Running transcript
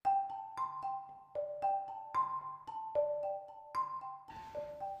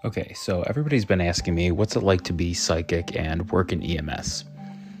Okay, so everybody's been asking me, what's it like to be psychic and work in EMS?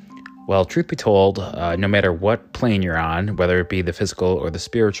 Well, truth be told, no matter what plane you're on, whether it be the physical or the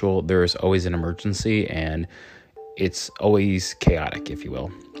spiritual, there's always an emergency and it's always chaotic, if you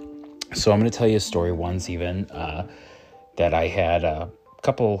will. So I'm going to tell you a story once even that I had a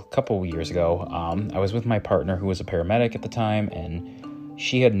couple years ago. I was with my partner who was a paramedic at the time, and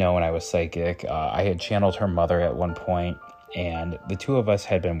she had known I was psychic. I had channeled her mother at one point, and the two of us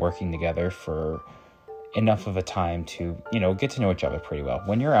had been working together for enough of a time to, get to know each other pretty well.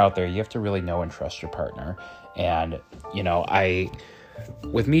 When you're out there, you have to really know and trust your partner. And,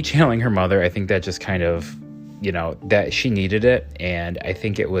 with me channeling her mother, I think that just kind of, that she needed it. And I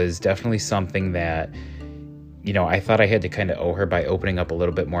think it was definitely something that, I thought I had to kind of owe her by opening up a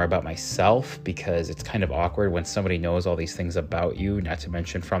little bit more about myself, because it's kind of awkward when somebody knows all these things about you, not to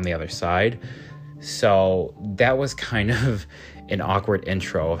mention from the other side. So that was kind of an awkward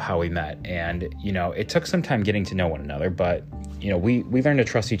intro of how we met. And, it took some time getting to know one another, but, we learned to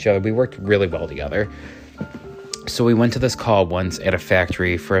trust each other. We worked really well together. So we went to this call once at a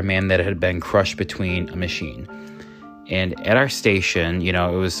factory for a man that had been crushed between a machine. And at our station, it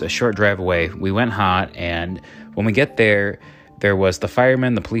was a short drive away. We went hot, and when we get there, there was the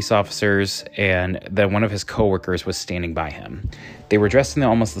fireman, the police officers, and then one of his coworkers was standing by him. They were dressed in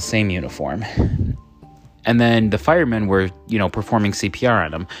almost the same uniform. And then the firemen were, performing CPR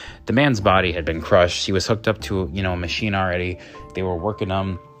on him. The man's body had been crushed. He was hooked up to, a machine already. They were working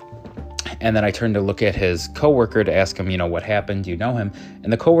him. And then I turned to look at his coworker to ask him, what happened? Do you know him?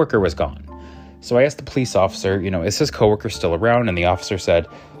 And the coworker was gone. So I asked the police officer, is his coworker still around? And the officer said,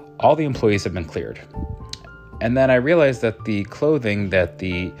 all the employees have been cleared. And then I realized that the clothing that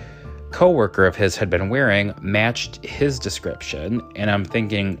the coworker of his had been wearing matched his description. And I'm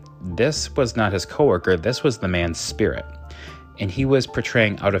thinking, this was not his coworker, this was the man's spirit. And he was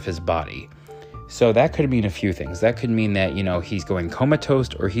portraying out of his body. So that could mean a few things. That could mean that, he's going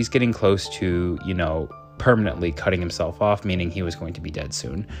comatose, or he's getting close to, permanently cutting himself off, meaning he was going to be dead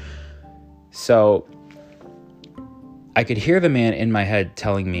soon. So I could hear the man in my head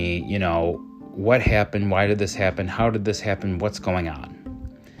telling me, what happened? Why did this happen? How did this happen? What's going on?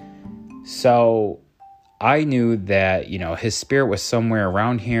 So I knew that, his spirit was somewhere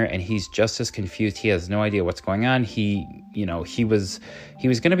around here, and he's just as confused. He has no idea what's going on. He was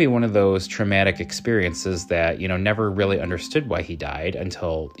going to be one of those traumatic experiences that, never really understood why he died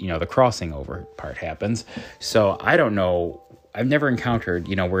until, the crossing over part happens. So I don't know. I've never encountered,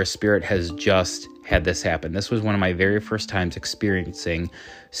 where a spirit has just had this happen. This was one of my very first times experiencing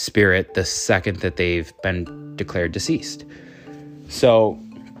spirit the second that they've been declared deceased. So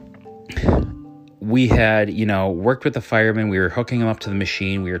we had, worked with the firemen. We were hooking him up to the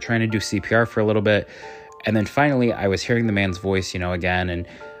machine. We were trying to do CPR for a little bit. And then finally, I was hearing the man's voice, again, and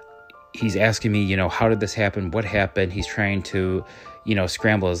he's asking me, how did this happen? What happened? He's trying to,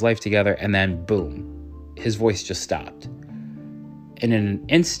 scramble his life together. And then boom, his voice just stopped. And in an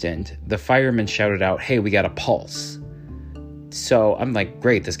instant, the fireman shouted out, "Hey, we got a pulse." So I'm like,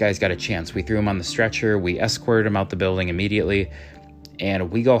 great, this guy's got a chance. We threw him on the stretcher. We escorted him out the building immediately. And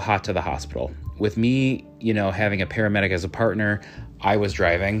we go hot to the hospital. With me, having a paramedic as a partner, I was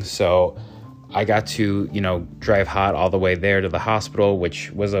driving. So I got to, drive hot all the way there to the hospital,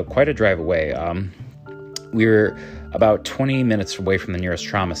 which was quite a drive away. We were about 20 minutes away from the nearest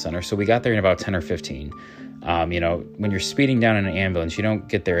trauma center. So we got there in about 10 or 15. When you're speeding down in an ambulance, you don't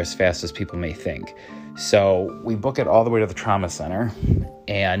get there as fast as people may think. So we book it all the way to the trauma center,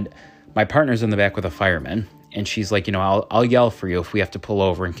 and my partner's in the back with a fireman, and she's like, I'll yell for you if we have to pull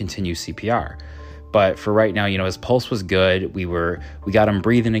over and continue CPR. But for right now, his pulse was good. We got him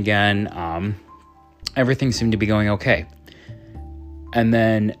breathing again. Everything seemed to be going okay. And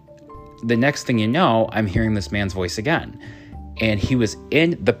then the next thing you know, I'm hearing this man's voice again. And he was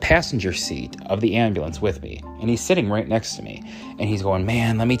in the passenger seat of the ambulance with me. And he's sitting right next to me. And he's going,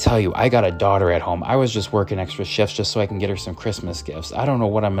 "Man, let me tell you, I got a daughter at home. I was just working extra shifts just so I can get her some Christmas gifts. I don't know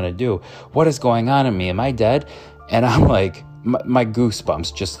what I'm going to do. What is going on in me? Am I dead?" And I'm like, my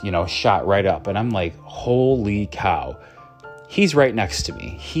goosebumps just, shot right up. And I'm like, holy cow. He's right next to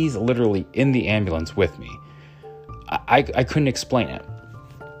me. He's literally in the ambulance with me. I couldn't explain it.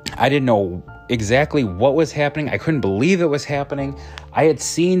 I didn't know exactly what was happening. I couldn't believe it was happening. I had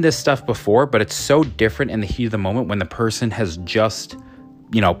seen this stuff before, but it's so different in the heat of the moment when the person has just,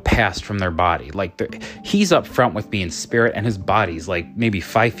 passed from their body. Like he's up front with me in spirit, and his body's like maybe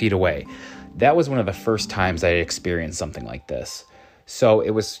 5 feet away. That was one of the first times I had experienced something like this. So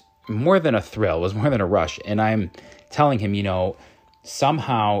it was more than a thrill. It was more than a rush. And I'm telling him,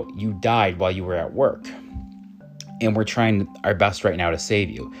 somehow you died while you were at work. and we're trying our best right now to save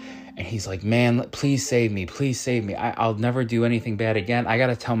you. And he's like, man, please save me. Please save me. I'll never do anything bad again. I got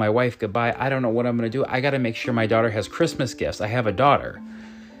to tell my wife goodbye. I don't know what I'm going to do. I got to make sure my daughter has Christmas gifts. I have a daughter.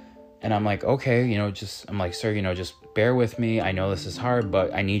 And I'm like, okay, I'm like, sir, just bear with me. I know this is hard,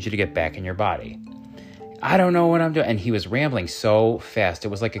 but I need you to get back in your body. I don't know what I'm doing. And he was rambling so fast. It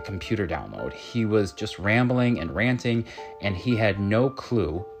was like a computer download. He was just rambling and ranting, and he had no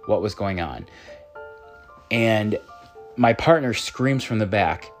clue what was going on. And my partner screams from the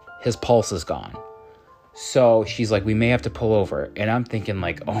back, his pulse is gone. So she's like, we may have to pull over. And I'm thinking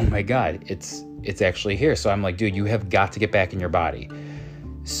like, oh my God, it's actually here. So I'm like, dude, you have got to get back in your body.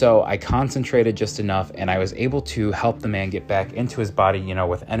 So I concentrated just enough, and I was able to help the man get back into his body,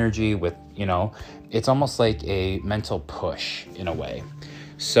 with energy, it's almost like a mental push in a way.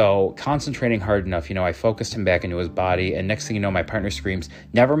 So concentrating hard enough, I focused him back into his body, and next thing you know, my partner screams,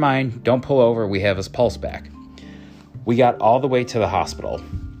 never mind, don't pull over, we have his pulse back. We got all the way to the hospital,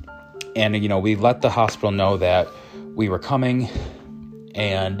 and, we let the hospital know that we were coming,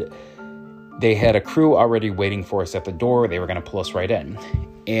 and they had a crew already waiting for us at the door. They were going to pull us right in.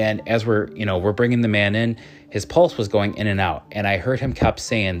 And as we're bringing the man in, his pulse was going in and out, and I heard him kept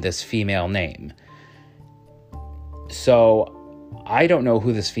saying this female name. So I don't know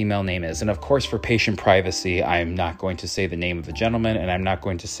who this female name is. And of course, for patient privacy, I'm not going to say the name of the gentleman, and I'm not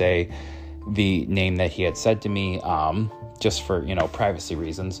going to say the name that he had said to me, just for, privacy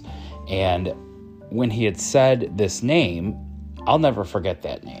reasons. And when he had said this name, I'll never forget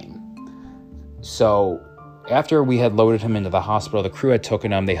that name. So after we had loaded him into the hospital, the crew had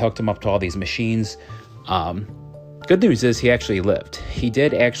taken him, they hooked him up to all these machines. Good news is he actually lived. He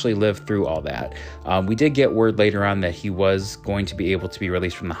did actually live through all that. We did get word later on that he was going to be able to be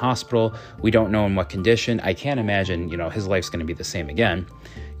released from the hospital. We don't know in what condition. I can't imagine, his life's going to be the same again.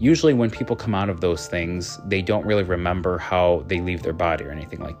 Usually when people come out of those things, they don't really remember how they leave their body or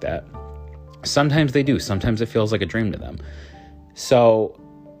anything like that. Sometimes they do. Sometimes it feels like a dream to them. So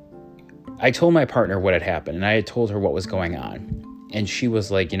I told my partner what had happened, and I had told her what was going on. And she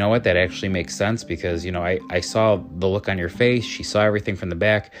was like, you know what, that actually makes sense because, I saw the look on your face. She saw everything from the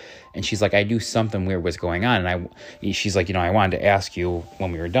back. And she's like, I knew something weird was going on. And she's like, I wanted to ask you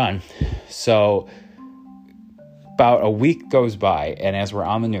when we were done. So about a week goes by, and as we're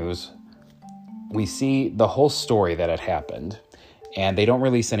on the news, we see the whole story that had happened. And they don't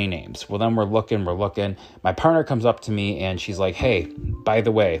release any names. Well, then we're looking. My partner comes up to me, and she's like, hey, by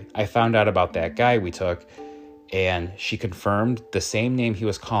the way, I found out about that guy we took. And she confirmed the same name he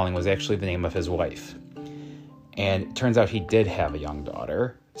was calling was actually the name of his wife. And it turns out he did have a young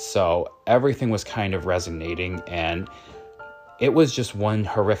daughter. So everything was kind of resonating. And it was just one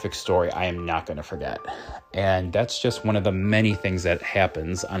horrific story I am not going to forget. And that's just one of the many things that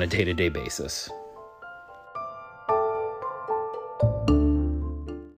happens on a day-to-day basis.